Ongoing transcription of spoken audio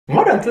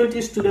than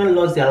 20 students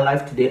lost their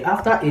life today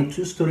after a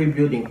two-story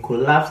building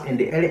collapsed in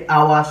the early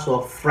hours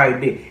of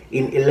Friday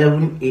in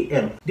 11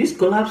 a.m. This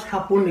collapse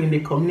happened in the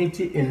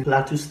community in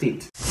Plateau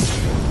State.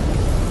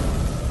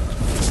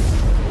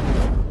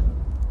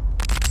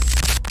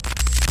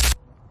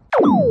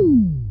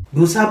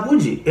 Busa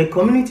Buji, a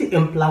community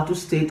in Plateau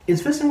State,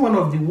 is facing one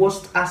of the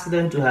worst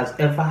accidents that has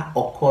ever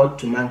occurred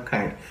to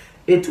mankind.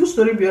 A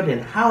two-story building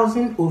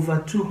housing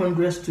over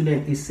 200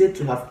 students is said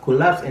to have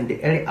collapsed in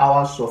the early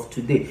hours of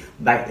today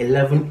by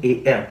 11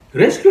 a.m.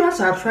 Rescuers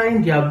are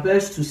trying their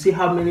best to see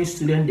how many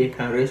students they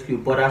can rescue,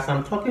 but as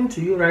I'm talking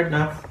to you right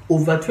now,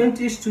 over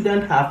 20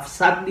 students have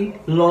sadly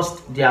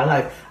lost their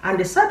life. And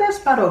the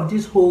saddest part of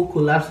this whole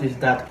collapse is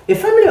that a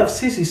family of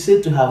 6 is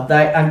said to have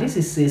died, and this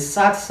is a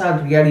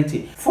sad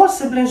reality. 4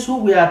 siblings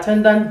who were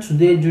attendant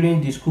today during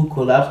the school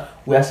collapse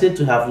were said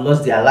to have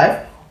lost their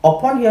life.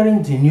 Upon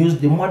hearing the news,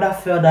 the mother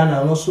fell down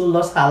and also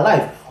lost her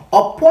life.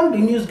 Upon the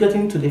news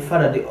getting to the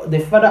father, the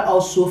father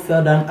also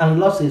fell down and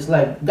lost his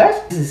life. Guys,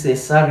 this is a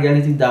sad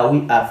reality that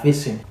we are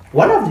facing.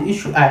 One of the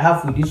issues I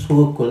have with this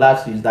whole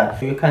collapse is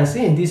that you can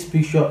see in this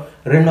picture,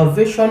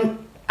 renovations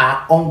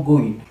are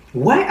ongoing.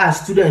 Why are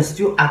students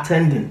still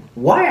attending?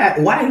 Why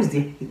is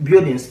the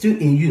building still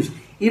in use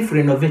if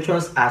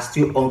renovations are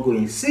still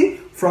ongoing? See,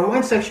 from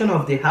one section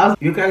of the house,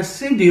 you can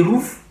see the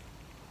roof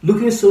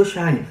looking so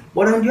shiny,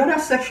 but on the other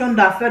section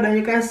that fell down,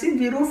 you can see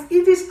the roof,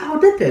 it is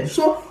outdated.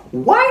 So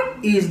why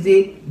is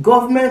the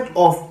government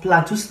of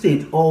Plateau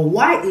State, or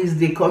why is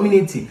the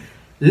community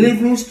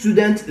leaving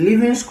students,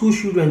 leaving school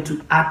children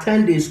to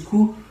attend a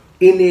school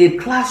in a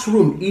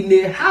classroom, in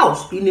a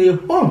house, in a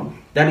home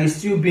that is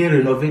still being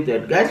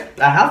renovated? Guys,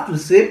 I have to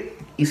say,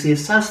 it's a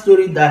sad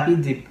story that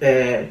hit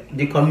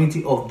the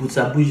community of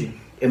Busa Buji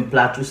in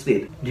Plateau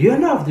State. The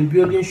owner of the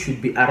building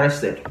should be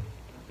arrested.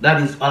 That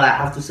is all I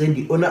have to say.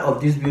 The owner of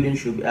this building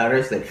should be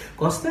arrested.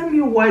 Because tell me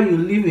why you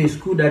leave a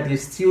school that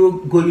is still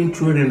going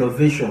through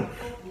renovation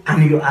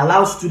and you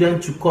allow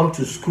students to come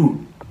to school.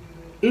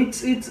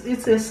 It's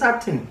a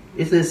sad thing.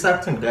 It's a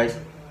sad thing, guys.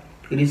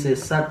 It is a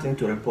sad thing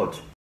to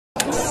report.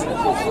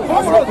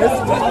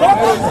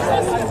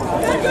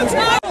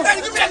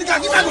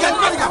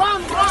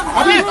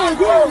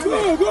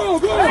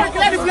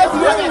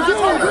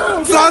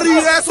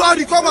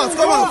 Sorry, come out.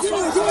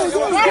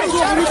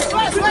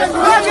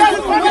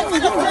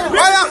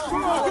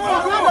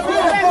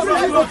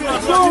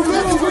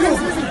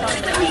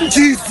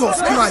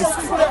 Jesus Christ!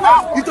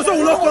 It doesn't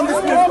will not come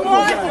this way.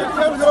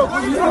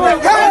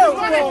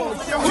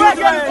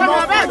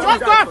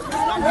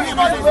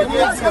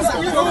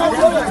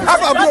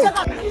 Have a bro.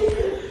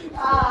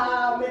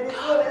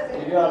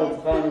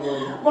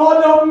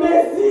 God of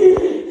mercy!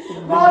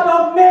 God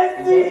of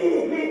mercy!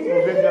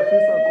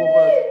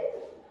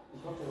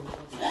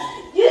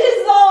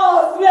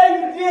 Jesus, where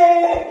you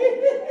there?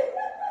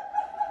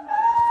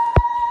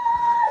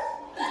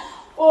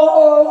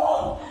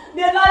 Oh,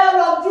 the Lion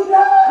of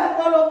Judah, I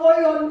call upon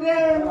your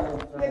name.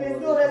 There is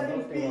no rest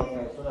in peace.